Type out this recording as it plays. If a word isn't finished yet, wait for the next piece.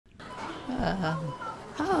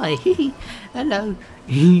Hi. Hello.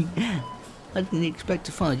 I didn't expect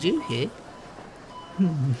to find you here.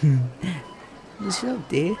 What's up,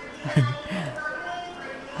 dear?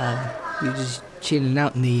 You're just chilling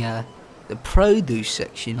out in the produce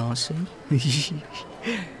section, I see.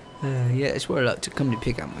 Yeah, it's where I like to come to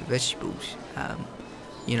pick up my vegetables.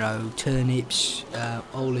 You know, turnips,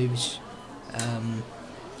 olives, um,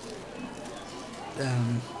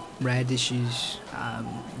 radishes,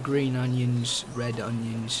 green onions, red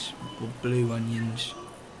onions, blue onions,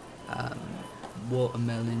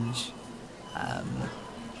 watermelons,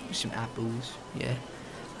 some apples. Yeah,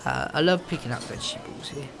 I love picking up vegetables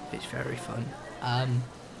here. It's very fun.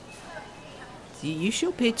 You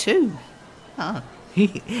shop here too? Ah,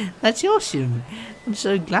 that's awesome. I'm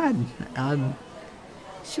so glad.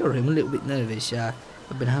 Sorry, I'm a little bit nervous.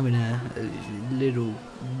 I've been having a little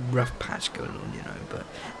rough patch going on, you know, but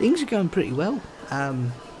things are going pretty well.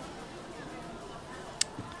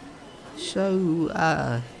 So,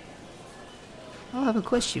 I have a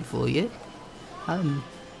question for you.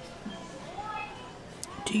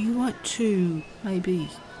 Do you want to maybe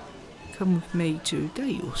come with me to a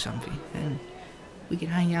date or something, and we can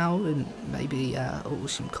hang out and maybe order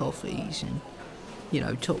some coffees and, you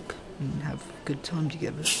know, talk and have a good time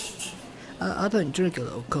together? I don't drink a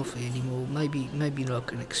lot of coffee anymore. Maybe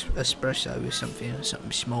like an espresso or something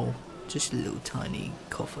small. Just a little tiny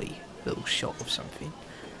coffee, little shot of something.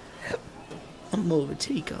 I'm more of a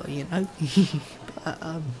tea guy, you know.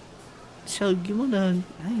 But, so you wanna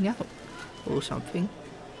hang out or something?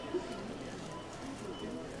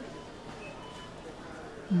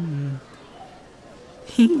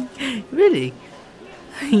 Really?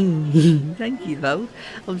 Thank you, though.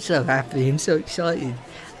 I'm so happy and so excited.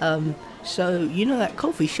 So you know that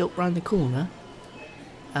coffee shop round the corner?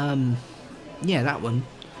 Yeah, that one.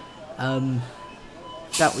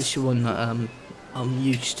 That was the one that I'm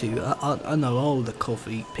used to. I know all the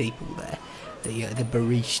coffee people there, the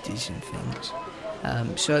baristas and things.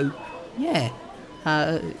 So yeah,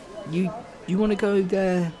 you want to go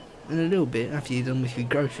there in a little bit after you're done with your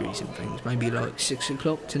groceries and things? Maybe like 6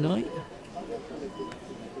 o'clock tonight.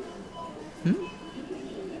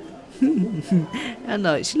 I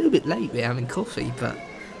know it's a little bit late we're having coffee, but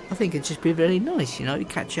I think it'd just be really nice, you know, to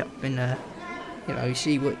catch up and you know,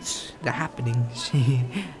 see what's the happenings,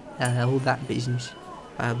 all that business.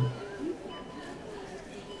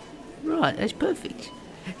 Right, that's perfect.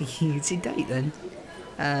 It's a date then.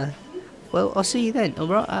 Well, I'll see you then. All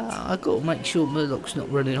right. I got to make sure Murdoch's not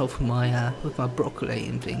running off with my broccoli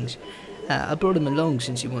and things. I brought him along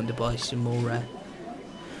since he wanted to buy some more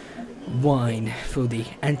wine for the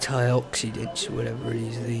antioxidants or whatever it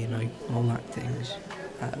is, you know, all that things.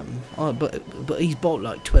 But he's bought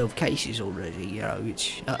like 12 cases already, you know,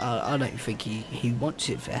 which I don't think he wants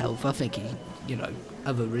it for health. I think he, you know,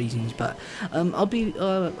 other reasons. But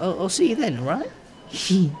I'll see you then, alright?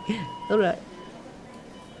 Alright.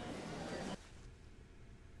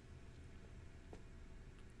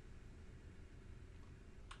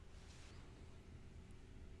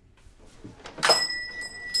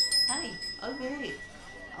 Hey, over here.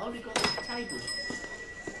 I only got this table.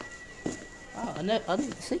 Oh, I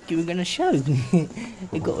didn't think you were going to show.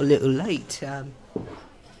 It got a little late.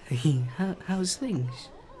 How's things?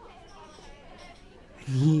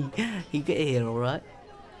 You get here all right?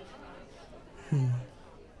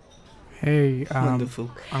 Hey, Wonderful.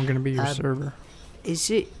 I'm gonna be your server. Is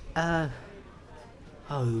it, I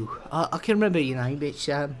can remember your name. It's,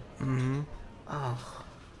 oh,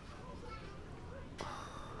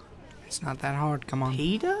 It's not that hard, come on.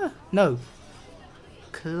 Peter? No.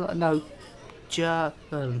 No.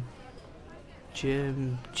 Jim.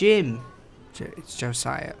 It's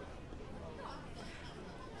Josiah.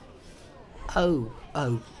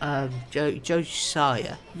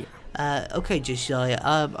 Josiah. Yeah. Okay, Josiah.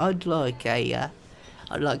 I'd like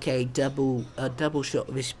a double shot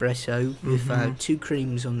of espresso with 2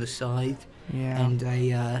 creams on the side, Yeah. and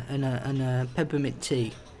a peppermint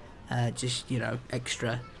tea, just, you know,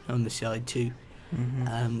 extra on the side too,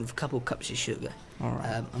 with a couple of cups of sugar.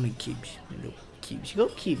 Alright. I mean cubes, little cubes. You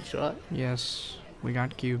got cubes, right? Yes, we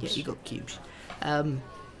got cubes. Yeah, you got cubes. And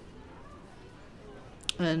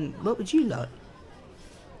what would you like?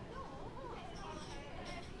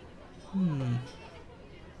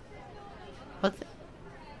 What?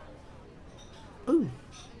 Oh,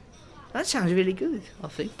 that sounds really good. I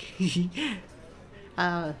think.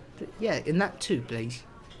 Yeah, and that too, please.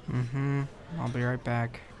 I'll be right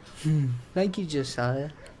back. Thank you,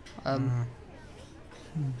 Josiah.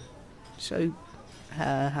 So,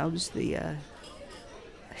 how's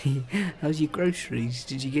how's your groceries?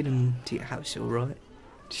 Did you get them to your house all right?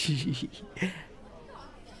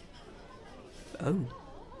 Oh.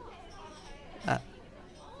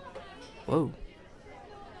 Whoa.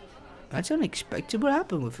 That's unexpected. What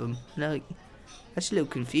happened with them? Like, that's a little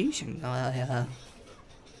confusing. Oh,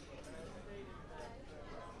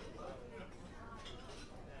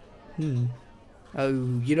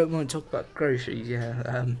 you don't want to talk about groceries,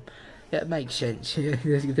 yeah. That makes sense.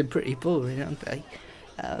 They're pretty boring, aren't they?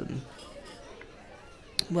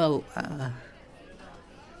 Well,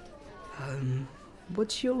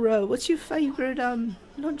 what's your favourite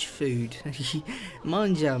lunch food?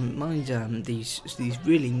 mine's these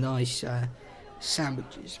really nice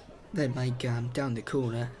sandwiches they make down the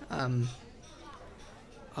corner.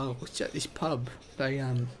 Oh, it's at this pub. They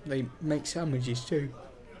make sandwiches too.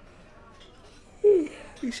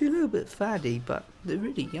 It's a little bit fatty, but they're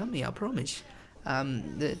really yummy, I promise.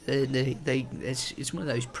 It's one of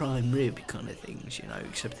those prime rib kind of things, you know,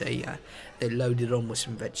 except they're loaded on with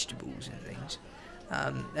some vegetables and things.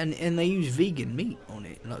 And they use vegan meat on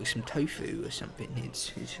it, like some tofu or something.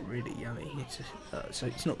 It's really yummy. So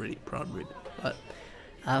it's not really prime rib, but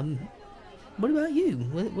what about you?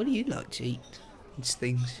 What do you like to eat? It's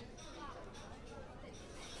things.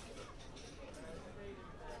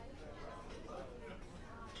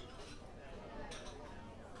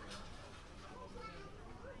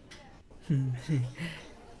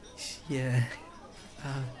 Yeah.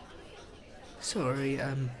 Sorry,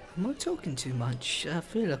 am I talking too much? I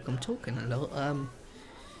feel like I'm talking a lot.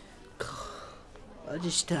 I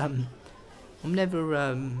just, I'm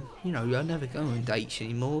never, you know, I never go on dates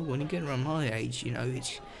anymore. When you get around my age, you know,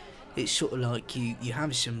 it's sort of like you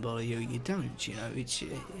have somebody or you don't, you know, it's,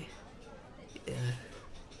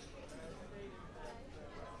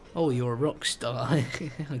 oh, you're a rock star, I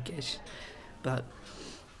guess, but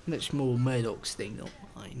that's more Murdoch's thing, not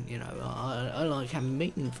mine, you know. I like having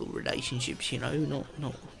meaningful relationships, you know,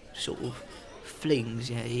 not sort of flings.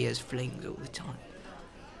 Yeah, he has flings all the time.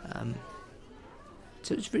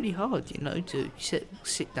 So it's really hard, you know, to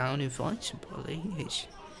sit down and find somebody. It's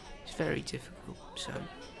very difficult. So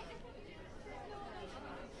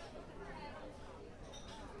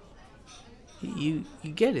you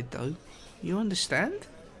get it though. You understand?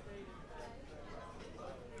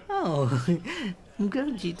 Oh, I'm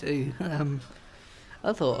glad you do.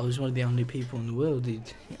 I thought I was one of the only people in the world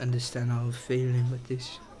who'd understand how I was feeling with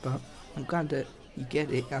this, but I'm glad that you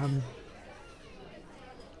get it. You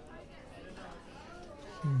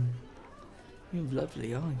have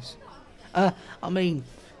lovely eyes. I mean,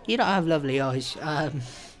 you don't have lovely eyes. I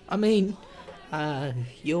mean,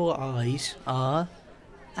 your eyes are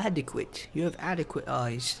adequate. You have adequate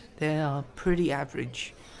eyes. They are pretty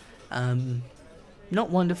average. Not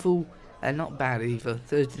wonderful and not bad either.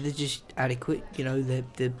 They're just adequate. You know,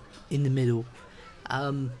 they're in the middle.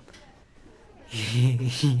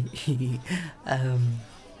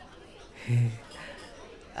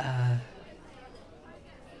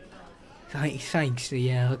 Thanks.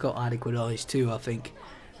 Yeah, I got adequate eyes too. I think.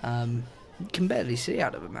 Can barely see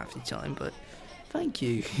out of them half the time, but thank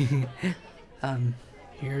you.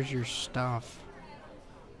 Here's your stuff.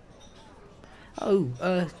 Oh,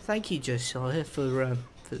 thank you, Josiah, for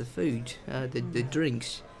the food, the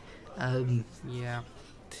drinks. Yeah.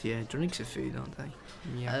 Yeah, drinks are food, aren't they?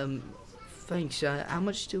 Yeah. Thanks. How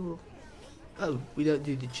much do? Oh, we don't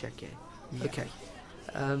do the check yet. Yeah. Okay.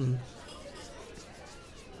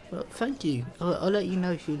 Well, thank you. I'll let you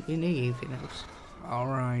know if you need anything else. All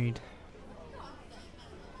right.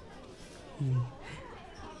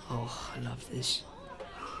 Oh, I love this.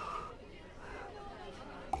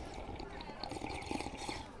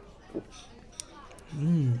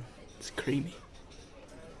 It's creamy.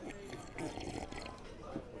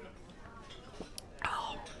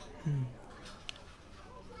 Oh.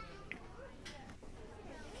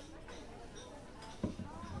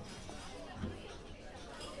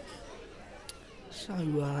 So,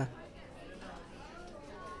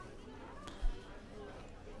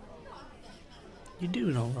 you're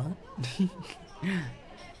doing alright.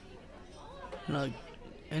 Like,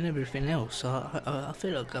 and everything else, I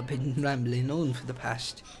feel like I've been rambling on for the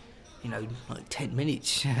past, you know, like 10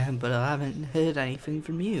 minutes, but I haven't heard anything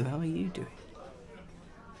from you. How are you doing?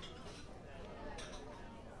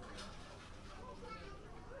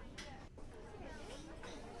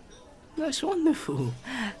 That's wonderful.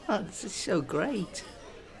 Oh, this is so great.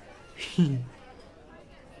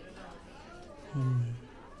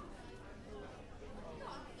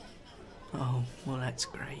 Oh, well, that's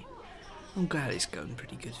great. I'm glad it's going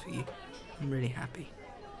pretty good for you. I'm really happy.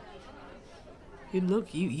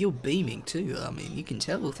 You're beaming too. I mean, you can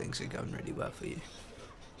tell things are going really well for you.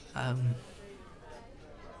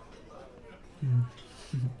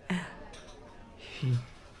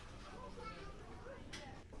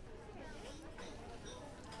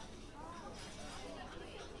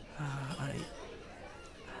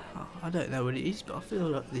 I don't know what it is, but I feel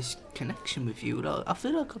like this connection with you. Like, I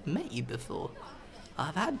feel like I've met you before.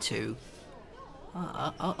 I've had to.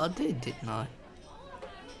 I did, didn't I?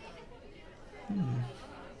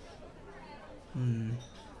 You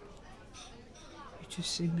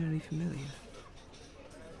just seem really familiar.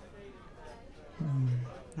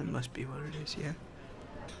 That must be what it is, yeah.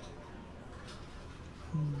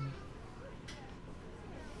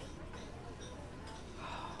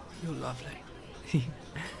 You're lovely.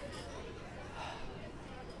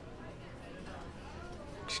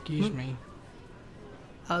 Excuse me.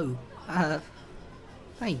 Oh,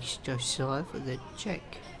 thanks, Josiah, for the check.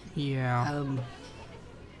 Yeah.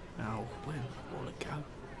 Oh, where did my wallet go?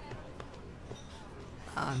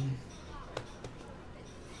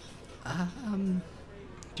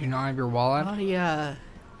 Do you not have your wallet?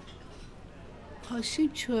 I seem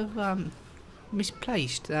to have,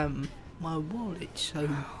 misplaced, my wallet, so...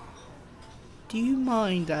 Do you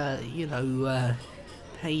mind,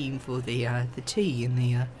 paying for the tea and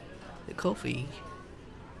the coffee?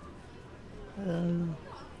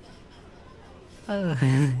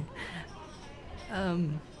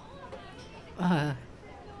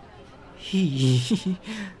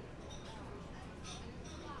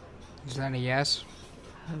 Is that a yes?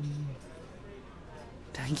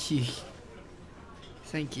 Thank you.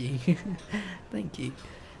 Thank you. Thank you.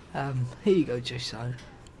 Here you go, Josiah.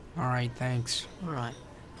 Alright, thanks. Alright.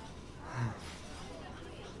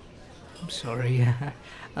 I'm sorry.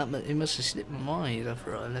 It must have slipped my mind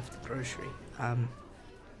after I left the grocery. I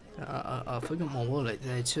forgot my wallet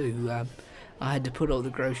there too. I had to put all the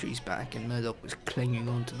groceries back, and Murdoch was clinging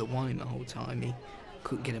onto the wine the whole time. He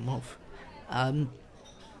couldn't get him off.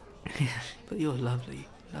 But you're a lovely,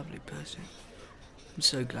 lovely person. I'm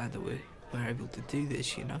so glad that we're able to do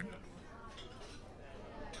this, you know.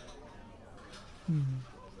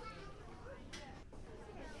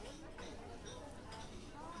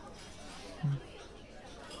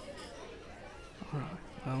 Alright,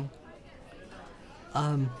 well.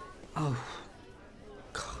 Oh.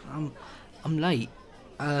 God, I'm late.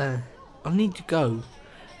 I need to go.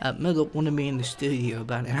 Murdoch wanted me in the studio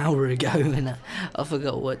about an hour ago, and I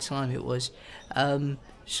forgot what time it was.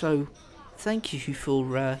 So, thank you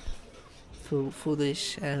for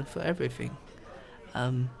this, for everything.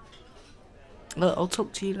 I'll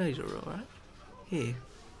talk to you later, alright? Here.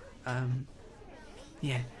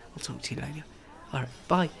 Yeah, I'll talk to you later. Alright,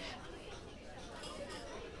 bye.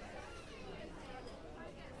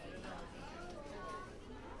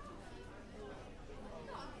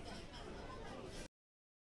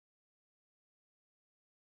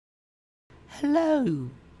 Hello,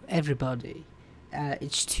 everybody.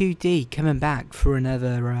 It's 2D coming back for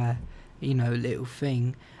another, little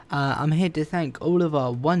thing. I'm here to thank all of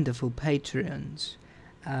our wonderful Patreons.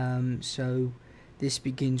 So this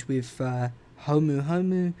begins with Homu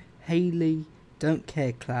Homu, Haley, Don't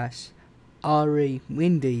Care Class, Ari,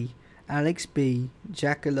 Windy, Alex B,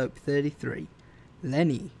 Jackalope 33,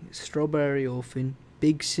 Lenny, Strawberry Orphan,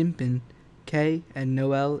 Big Simpin, Kay, and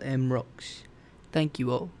Noel M. Rocks. Thank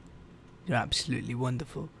you all. You're absolutely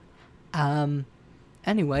wonderful.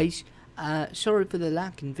 Anyways, sorry for the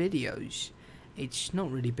lack in videos. It's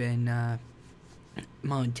not really been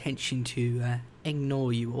my intention to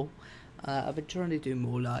ignore you all. I've been trying to do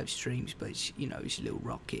more live streams, but it's a little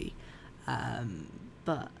rocky.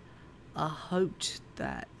 But I hoped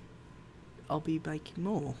that I'll be making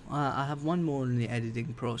more. I have one more in the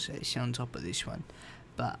editing process on top of this one.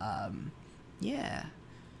 But yeah,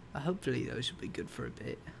 hopefully those will be good for a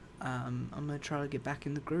bit. I'm going to try to get back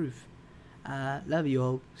in the groove. Love you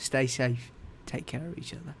all. Stay safe. Take care of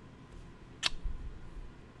each other.